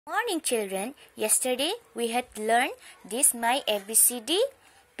Morning children, yesterday we had learned this my ABCD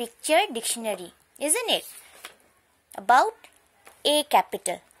picture dictionary, isn't it? About A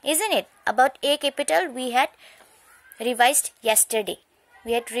capital, isn't it? About A capital we had revised yesterday.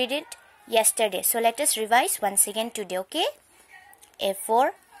 We had read it yesterday. So let us revise once again today, okay? A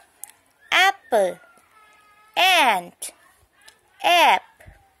for apple, ant, app,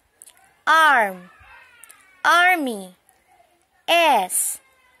 arm, army, S,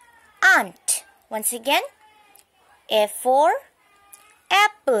 aunt. Once again, A for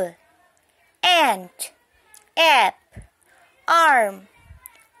apple, ant, app, arm,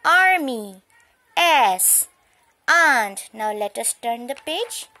 army, S, aunt. Now let us turn the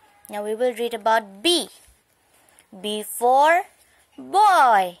page. Now we will read about B. B for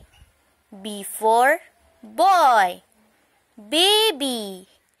boy, B for boy, baby,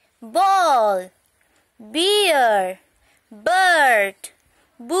 ball, beer, bird,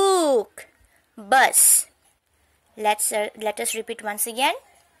 book, bus. Let us repeat once again.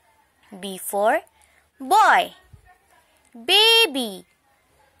 B for boy, baby,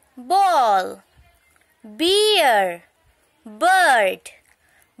 ball, beer, bird,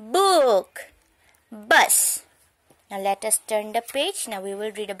 book, bus. Now let us turn the page. Now we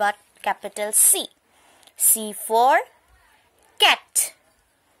will read about capital C. C for cat,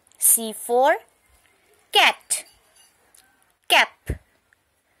 C for cat, cap,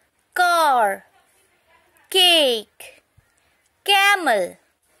 car, cake, camel,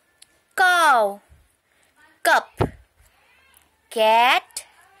 cow, cup, cat,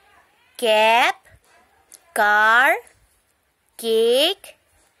 cap, car, cake,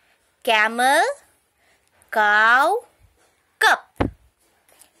 camel, cow, cup.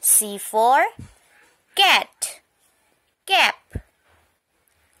 C for cat, cap,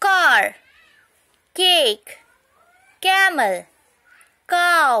 car, cake, camel,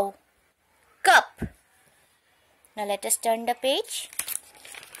 cow, cup. Now let us turn the page.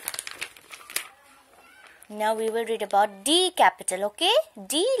 Now we will read about D capital, okay?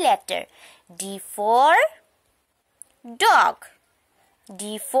 D letter. D for dog,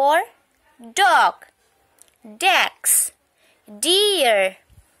 D for dog, dex, deer,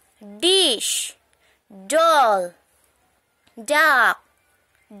 dish, doll, dog,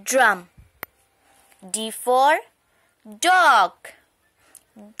 drum. D for dog,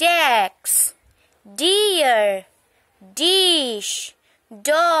 dex, deer, dish,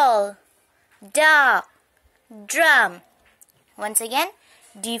 doll, dog, drum. Once again,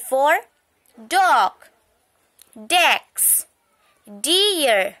 D for dog, dex,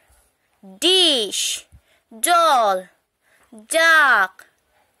 deer, dish, doll, dog,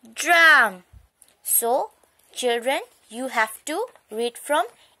 drum. So, children, you have to read from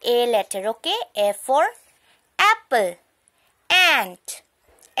A letter, okay? A for apple, ant,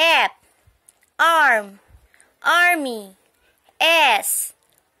 app, arm, army, S,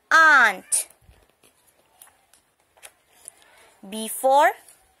 aunt. B for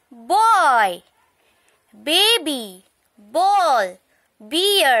boy, baby, ball,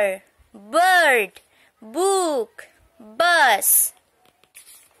 beer, bird, book, bus.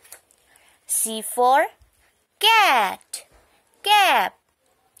 C for cat, cap,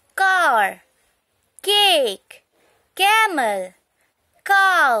 car, cake, camel,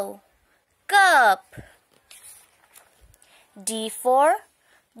 cow, cup. D for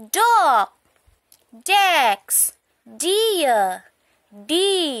dog, dex, deer,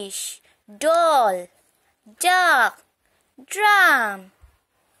 dish, doll, dog, drum.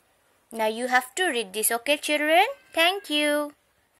 Now you have to read this, okay children? Thank you.